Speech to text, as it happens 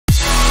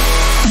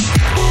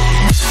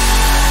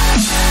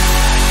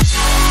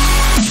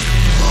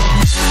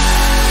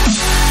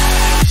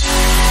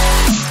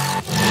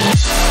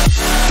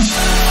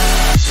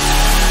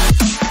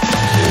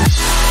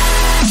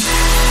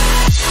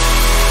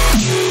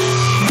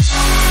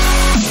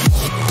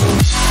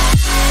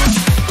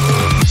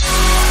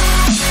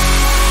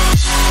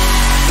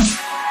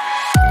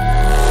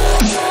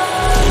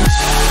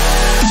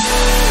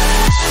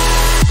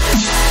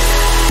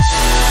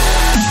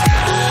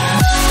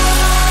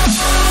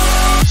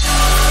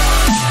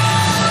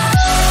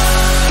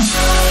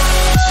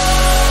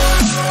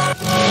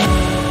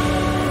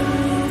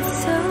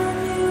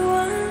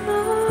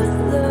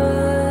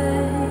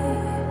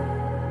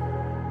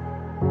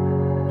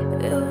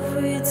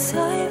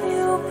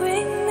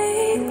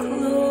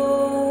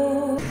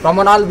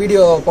ரொம்ப நாள்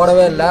வீடியோ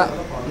போடவே இல்லை.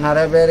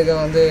 நிறைய பேருக்கு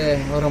வந்து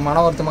ஒரு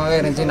மன வருத்தமாகவே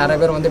இருந்துச்சு. நிறைய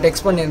பேர் வந்து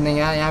டெக்ஸ்ட்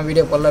பண்ணியிருந்தீங்க ஏன்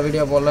வீடியோ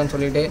போடலன்னு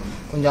சொல்லிட்டு.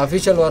 கொஞ்சம்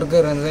அஃபிஷியல் ஒர்க்கு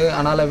இருந்தது,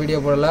 அதனால் வீடியோ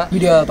போடல.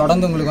 வீடியோ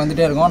தொடர்ந்து உங்களுக்கு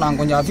வந்துகிட்டே இருக்கும்.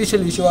 நாங்கள் கொஞ்சம்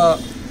அஃபிஷியல்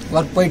இஷ்யூவாக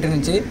ஒர்க் போயிட்டு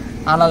இருந்துச்சு,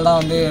 அதனால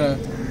தான் வந்து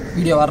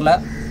வீடியோ வரல.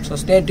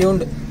 ஸோ ஸ்டே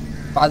டியூன்ட்,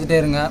 பார்த்துட்டே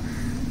இருங்க,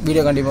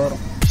 வீடியோ கண்டிப்பாக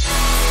வரும்.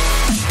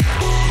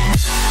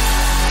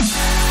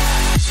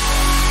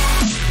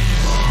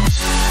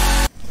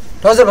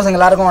 ட்ரௌசர் பசங்க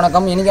எல்லாருக்கும்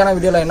வணக்கம். இன்றைக்கான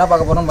வீடியோவில் என்ன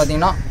பார்க்க போகிறோம்னு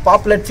பார்த்தீங்கன்னா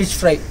பாப்புலேட் ஃபிஷ்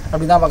ஃப்ரை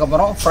அப்படி தான் பார்க்க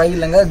போகிறோம். ஃப்ரை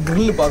இல்லைங்க,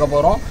 கிரில் பார்க்க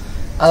போகிறோம்.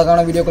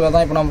 அதுக்கான வீடியோக்குள்ளே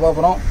தான் இப்போ நம்ம போக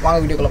போகிறோம். வாங்க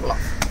வீடியோக்குள்ளே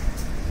போகலாம்.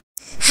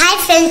 ஹாய்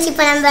ஃப்ரெண்ட்ஸ்,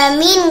 இப்போ நம்ம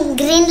மீன்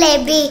கிரீனில்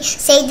எப்படி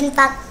செய்துன்னு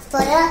பார்க்க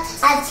போகிறோம்.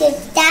 அதுக்கு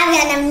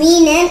தேவையான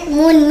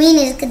மூணு மீன்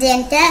இருக்குது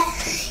என்கிட்ட.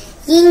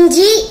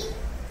 இஞ்சி,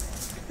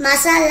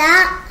 மசாலா,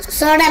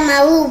 சோடா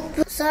மாவு,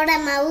 உப்பு, சோடா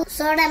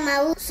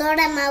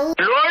மாவு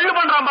லோல்டு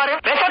பண்றான் பாரு.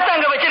 ரசத்தை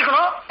அங்க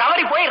வச்சிருக்கணும்,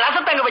 தவறி போய்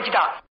ரசத்தை அங்க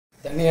வச்சிட்டா.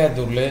 தனியா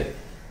தூள்,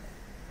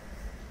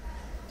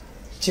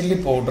 சில்லி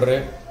பவுடரு,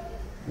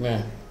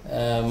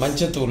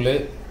 மஞ்சத்தூள்,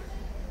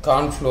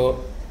 கார்ன்ஃப்ளோர்,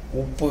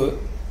 உப்பு,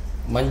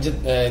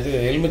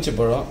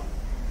 எலுமிச்சைப்பழம்,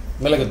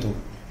 மிளகுத்தூள்.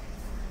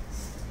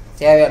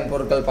 தேவையான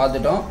பொருட்கள்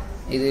பார்த்துட்டோம்.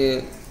 இது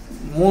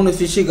 3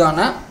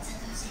 ஃபிஷ்ஷுக்கான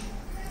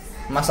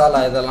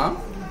மசாலா. இதெல்லாம்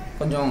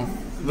கொஞ்சம்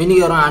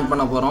வினிகரும் ஆட்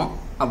பண்ண போகிறோம்.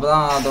 அப்போ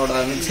தான் அதோட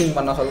மிக்சிங்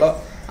பண்ண சொல்ல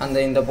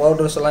இந்த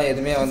பவுடர்ஸ் எல்லாம்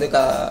எதுவுமே வந்து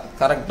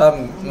கரெக்டாக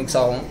மிக்ஸ்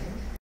ஆகும்.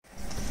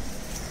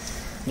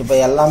 இப்போ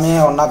எல்லாமே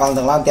ஒன்றா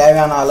கலந்துக்கலாம்.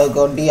 தேவையான அளவுக்கு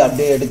ஒட்டி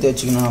அப்படியே எடுத்து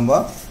வச்சுக்கணும்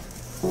நம்ம.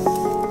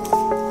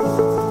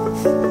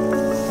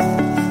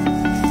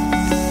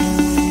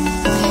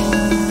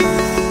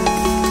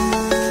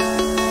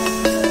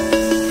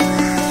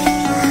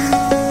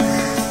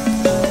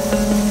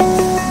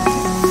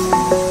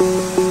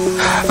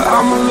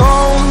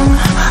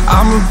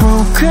 I'm a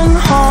broken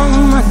home.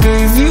 I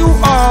gave you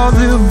all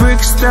the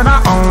bricks that I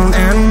own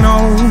and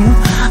know.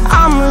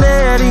 I'm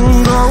letting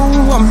go.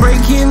 I'm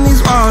breaking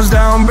these walls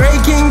down,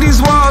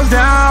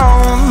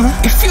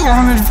 If you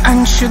want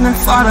adventure, then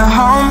fly to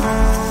home.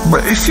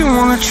 But if you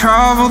wanna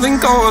travel, then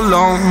go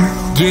alone.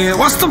 Yeah,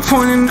 what's the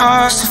point in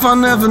us if I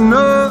never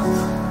know?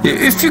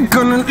 Yeah, if you're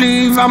gonna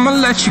leave, I'ma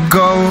let you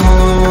go.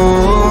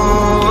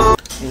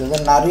 இது வந்து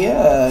நிறைய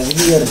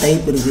vinegar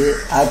type இருக்குது.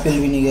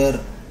 Apple vinegar,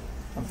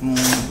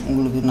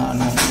 உங்களுக்கு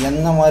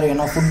எந்த மாதிரி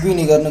வேணும், food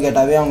வினிகர்னு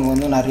கேட்டாவே அவங்க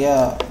வந்து நிறையா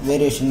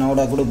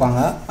வேரியேஷனோட கொடுப்பாங்க.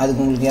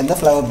 அதுக்கு உங்களுக்கு எந்த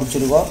ஃப்ளேவர்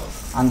பிடிச்சிருக்கோ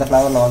அந்த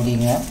ஃப்ளேவரில்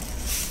வாங்கிங்க.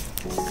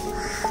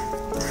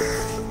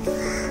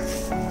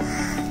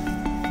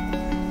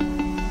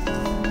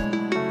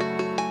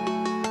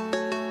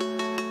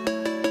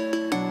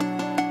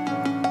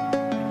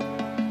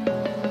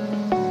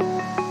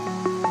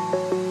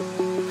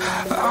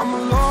 I'm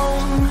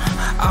alone,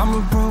 I'm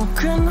a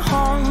broken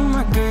home.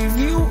 I gave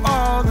you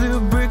all the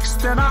bricks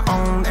that I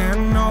own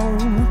and know.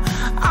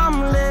 I'm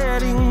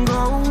letting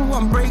go.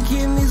 I'm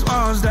breaking these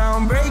walls down,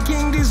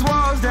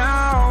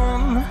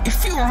 If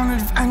you want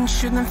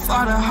adventure, then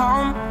fly to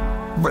home.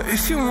 But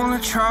if you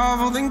wanna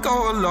travel, then go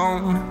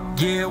alone.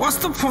 Yeah, what's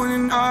the point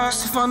in us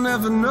if I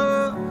never know?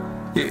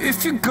 Yeah, if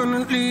you're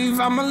gonna leave,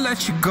 I'ma let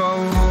you go.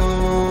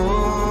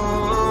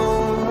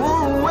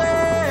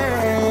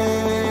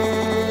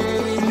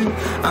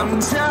 I'm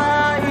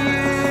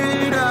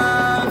tired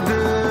of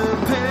the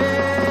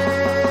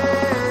pain.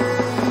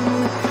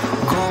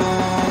 Go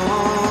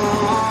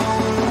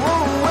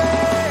away.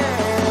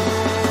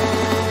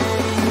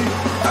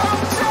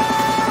 I'm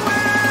tired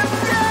of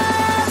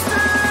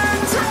yesterday.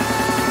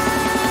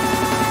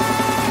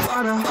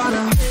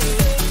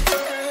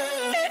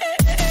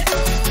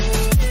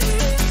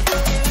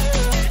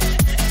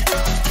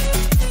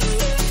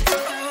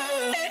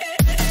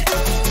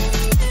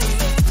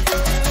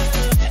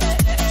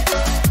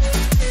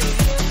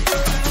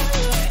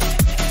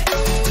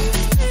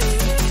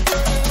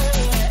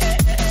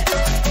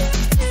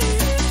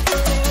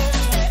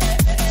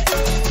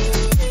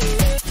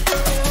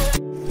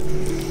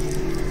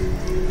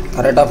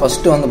 கரெக்டாக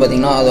first வந்து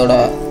பார்த்திங்கன்னா அதோட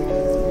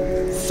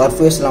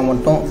சர்ஃபேஸில்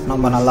மட்டும்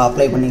நம்ம நல்லா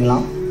apply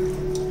பண்ணிக்கலாம்.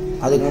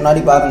 அதுக்கு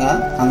முன்னாடி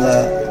பாருங்கள், அந்த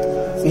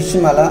ஃபிஷ்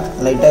மேலே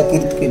லைட்டாக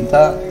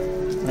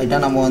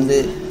லைட்டாக நம்ம வந்து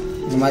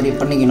இந்த மாதிரி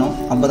பண்ணிக்கணும்.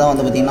 அப்போ தான்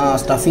வந்து பார்த்திங்கன்னா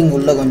ஸ்டஃபிங்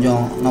உள்ளே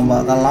கொஞ்சம் நம்ம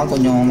அதெல்லாம்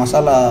கொஞ்சம்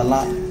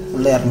மசாலாலாம்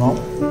உள்ளே இறங்கும்.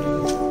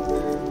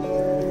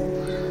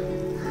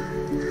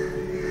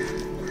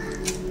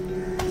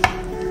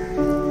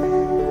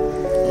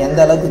 எந்த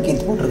அளவுக்கு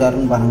கீத்து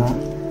போட்டிருக்காருன்னு பாருங்கள்.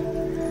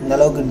 இந்த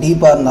அளவுக்கு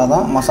டீப்பாக இருந்தால்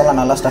தான் மசாலா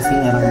நல்லா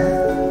ஸ்டஃபிங் இறங்கும்.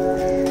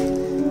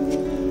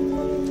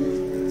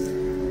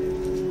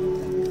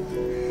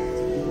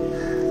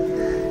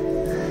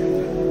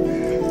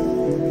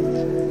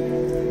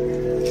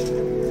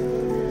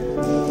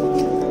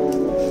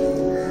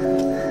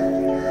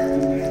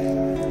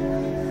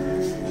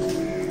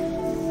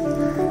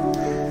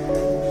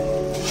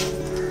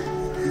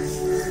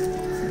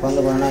 இப்போ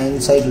வந்து பார்த்தீங்கன்னா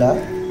இன்சைடில்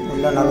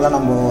உள்ளே நல்லா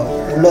நம்ம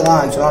உள்ளே தான்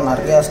ஆக்சுவலாக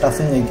நிறையா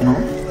ஸ்டஃபிங்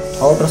வைக்கணும்.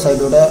 அவுட்டர்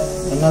சைடோட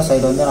இன்னர்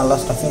சைடு வந்து நல்லா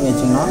ஸ்டஃபிங்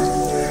வச்சிங்கன்னா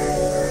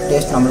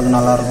டேஸ்ட் நம்மளுக்கு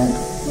நல்லாயிருக்கும்.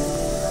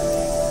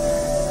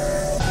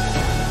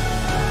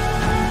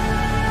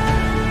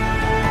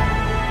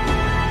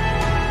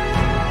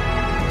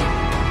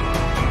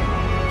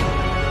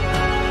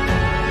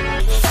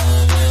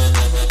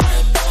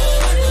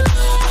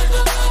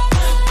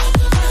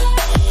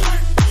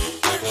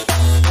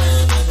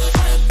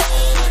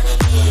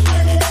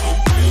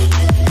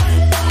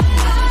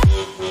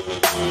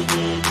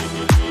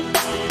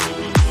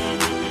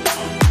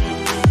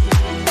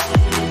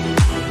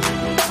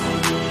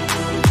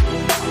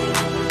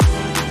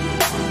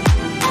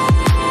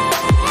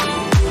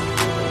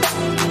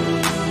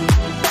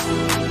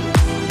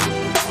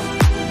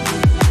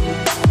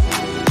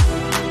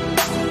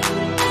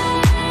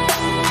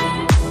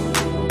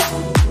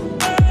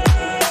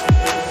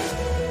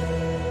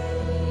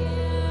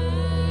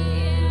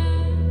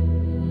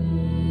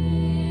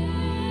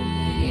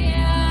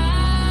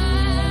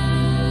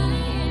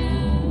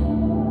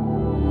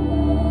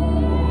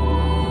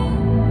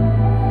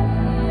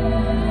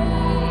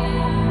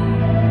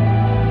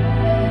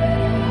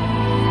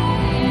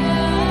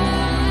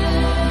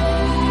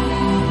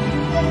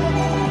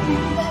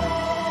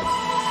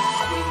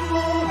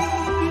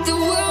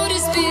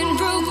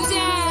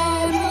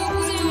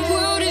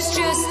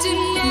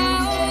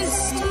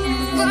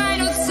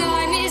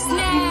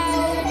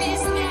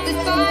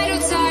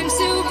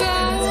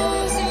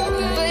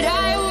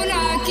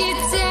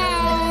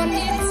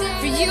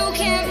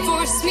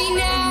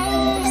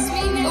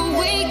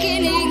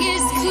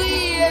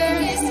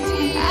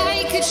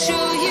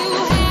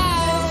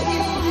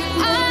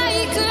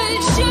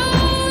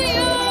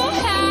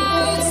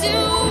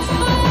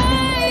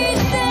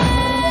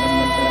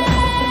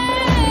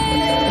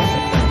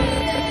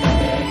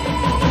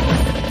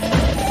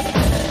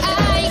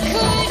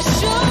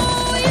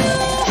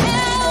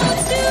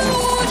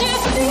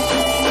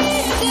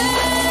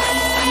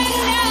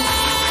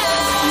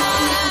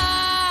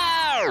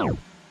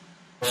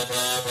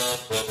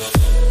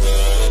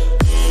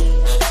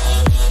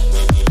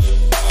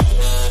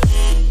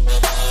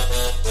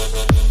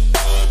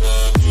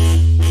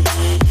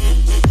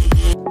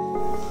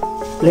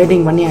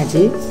 பிளேட்டிங்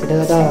பண்ணியாச்சு.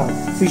 கிட்டத்தட்ட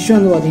ஃபிஷ்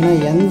வந்து பார்த்திங்கன்னா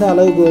எந்த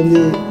அளவுக்கு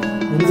வந்து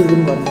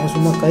வெந்திருக்குன்னு பாருங்கள்.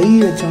 சும்மா கை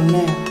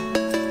வச்சோடனே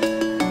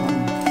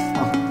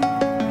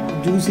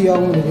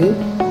ஜூஸியாகவும் இருக்குது.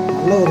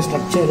 நல்ல ஒரு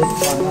ஸ்ட்ரக்சர்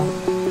பாருங்கள்.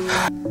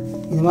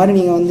 இந்த மாதிரி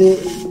நீங்கள் வந்து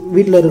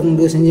வீட்டில்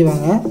இருக்கும்போது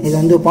செஞ்சுவாங்க. இது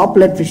வந்து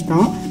பாப்புலேட் ஃபிஷ்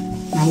தான்.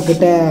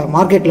 நம்மக்கிட்ட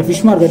மார்க்கெட்டில்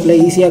ஃபிஷ் மார்க்கெட்டில்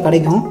ஈஸியாக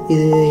கிடைக்கும்.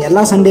 இது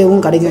எல்லா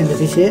சண்டேவும் கிடைக்கும் இந்த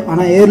ஃபிஷ்ஷு.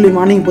 ஆனால் ஏர்லி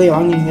மார்னிங் போய்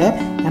வாங்குவீங்க.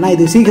 ஏன்னா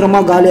இது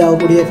சீக்கிரமாக காலி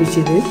ஆகக்கூடிய ஃபிஷ்.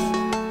 இது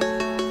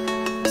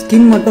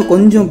ஸ்கின் மட்டும்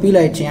கொஞ்சம் பீல்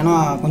ஆகிடுச்சு. ஏன்னா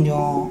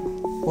கொஞ்சம்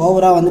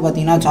ஓவராக வந்து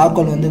பார்த்திங்கன்னா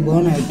சார்கோல் வந்து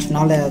பேர்ன்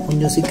ஆகிடுச்சுனால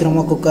கொஞ்சம்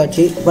சீக்கிரமாக குக்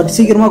ஆச்சு.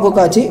 சீக்கிரமாக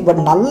குக் ஆச்சு.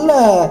 நல்ல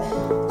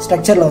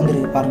ஸ்ட்ரக்சரில்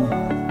வந்துருக்கு பாருங்கள்.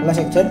 நல்ல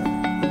ஸ்ட்ரக்சர்.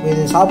 இப்போ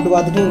இது சாப்பிட்டு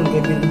பார்த்துட்டு உங்களுக்கு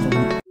எப்படி இருக்குன்னு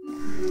சொல்லுங்கள்.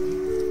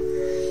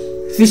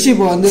 ஃபிஷ்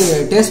இப்போ வந்து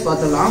டேஸ்ட்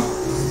பார்த்துடலாம்.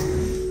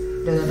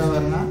 கிட்டத்தட்ட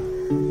பாருங்க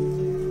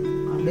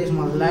அப்படியே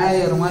சும்மா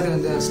லேயர் மாதிரி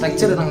வந்து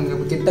ஸ்ட்ரக்சரை நாங்கள்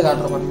இப்போ கிட்ட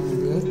காட்டுற பாருங்க.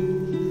 எப்படி இருக்குங்க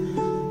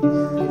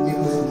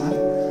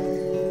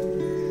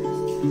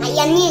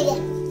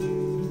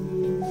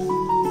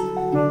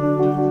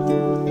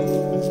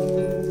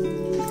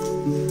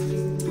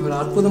ஒரு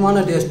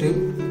அற்புதமான டேஸ்ட்டு.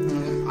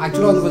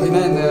 ஆக்சுவலாக வந்து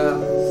பார்த்திங்கன்னா இந்த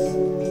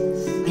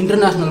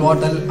இன்டர்நேஷ்னல்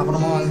ஹோட்டல்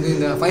அப்புறமா வந்து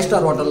இந்த 5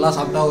 ஸ்டார் ஹோட்டல்லாம்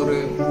சாப்பிட்டா ஒரு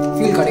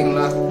ஃபீல்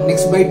கிடைக்குங்களா.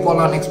 நெக்ஸ்ட் பைட்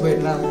போகலாம். நெக்ஸ்ட்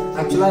பைட்டில்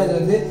ஆக்சுவலாக இது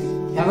வந்து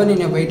ஹெவன்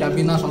இன் எ பைட்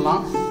அப்படின்னு தான்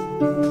சொல்லலாம்.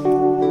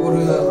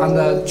 ஒரு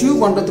அந்த சூ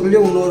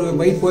பண்ணுறதுக்குள்ளேயே இன்னொரு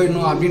பைட்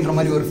போயிடணும் அப்படின்ற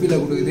மாதிரி ஒரு ஃபீலை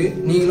கொடுக்குது.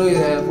 நீங்களும்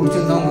இதை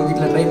பிடிச்சிருந்தா உங்கள்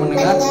வீட்டில் ட்ரை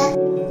பண்ணுங்கள்.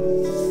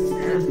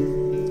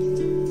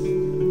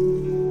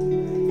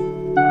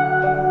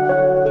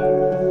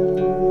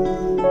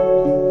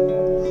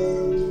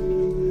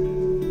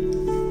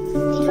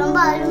 ரொம்ப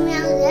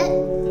அருமையாகுது.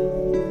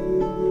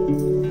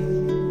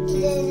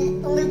 இது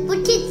உங்களுக்கு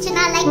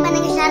பிடிச்சிருச்சுன்னா லைக்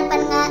பண்ணுங்க, ஷேர்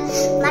பண்ணுங்க,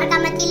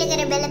 மறக்காம கீழே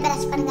இருக்கிற பெல்லை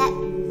பிரஸ் பண்ணுங்க.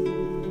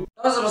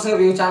 பசங்க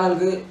வியூ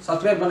சேனலுக்கு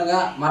சப்ஸ்கிரைப் பண்ணுங்க.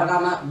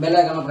 மறக்காம பெல்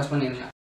ஐகானை பிரஸ் பண்ணிடுங்க.